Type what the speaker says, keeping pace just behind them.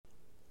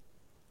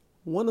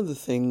One of the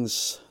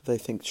things that I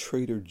think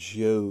Trader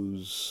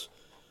Joe's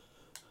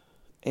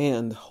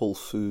and Whole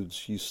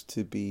Foods used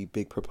to be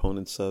big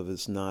proponents of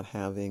is not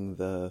having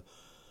the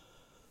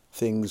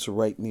things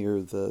right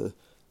near the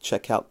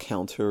checkout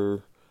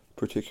counter,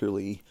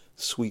 particularly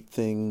sweet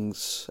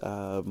things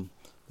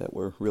that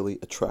were really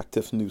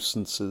attractive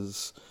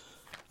nuisances.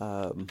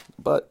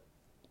 But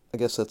I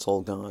guess that's all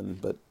gone.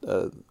 But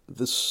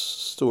this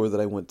store that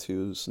I went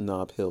to is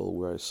Nob Hill,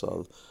 where I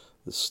saw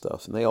this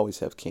stuff, and they always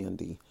have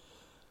candy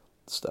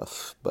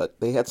stuff. But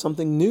they had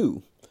something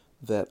new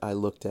that I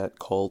looked at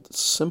called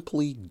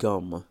Simply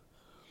Gum.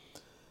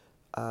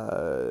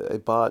 I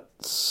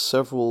bought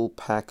several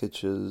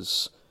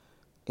packages,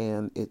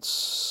 and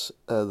it's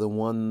the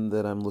one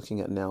that I'm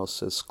looking at now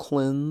says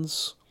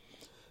Cleanse,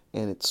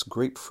 and it's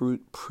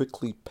grapefruit,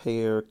 prickly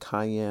pear,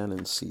 cayenne,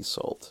 and sea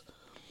salt.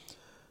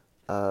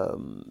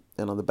 And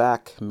on the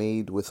back,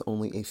 made with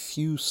only a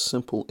few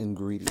simple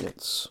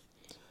ingredients.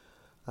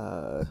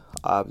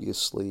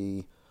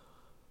 Obviously,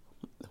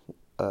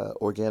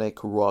 organic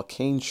raw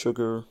cane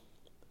sugar,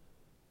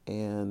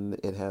 and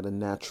it had a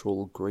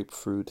natural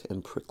grapefruit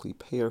and prickly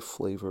pear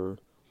flavor,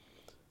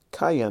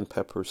 cayenne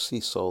pepper, sea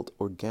salt,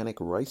 organic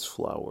rice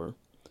flour,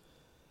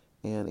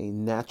 and a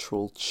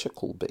natural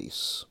chicle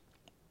base.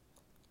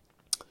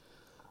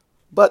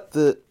 But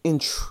the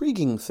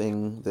intriguing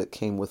thing that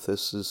came with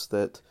this is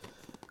that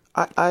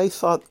I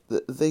thought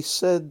that they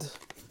said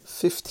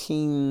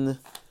 15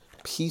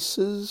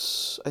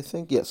 pieces, I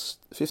think, yes,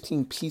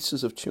 15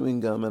 pieces of chewing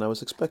gum, and I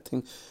was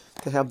expecting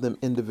to have them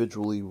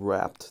individually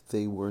wrapped.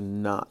 They were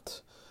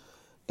not.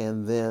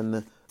 And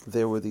then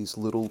there were these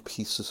little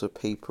pieces of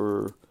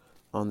paper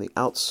on the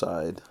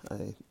outside.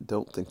 I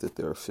don't think that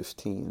there are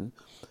 15,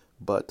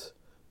 but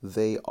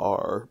they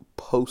are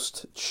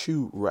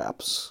post-chew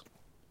wraps,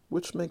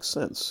 which makes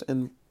sense,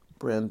 and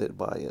branded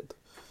by it.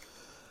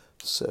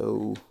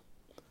 So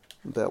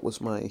that was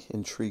my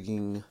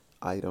intriguing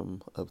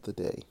item of the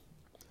day.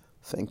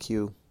 Thank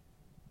you.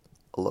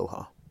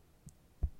 Aloha.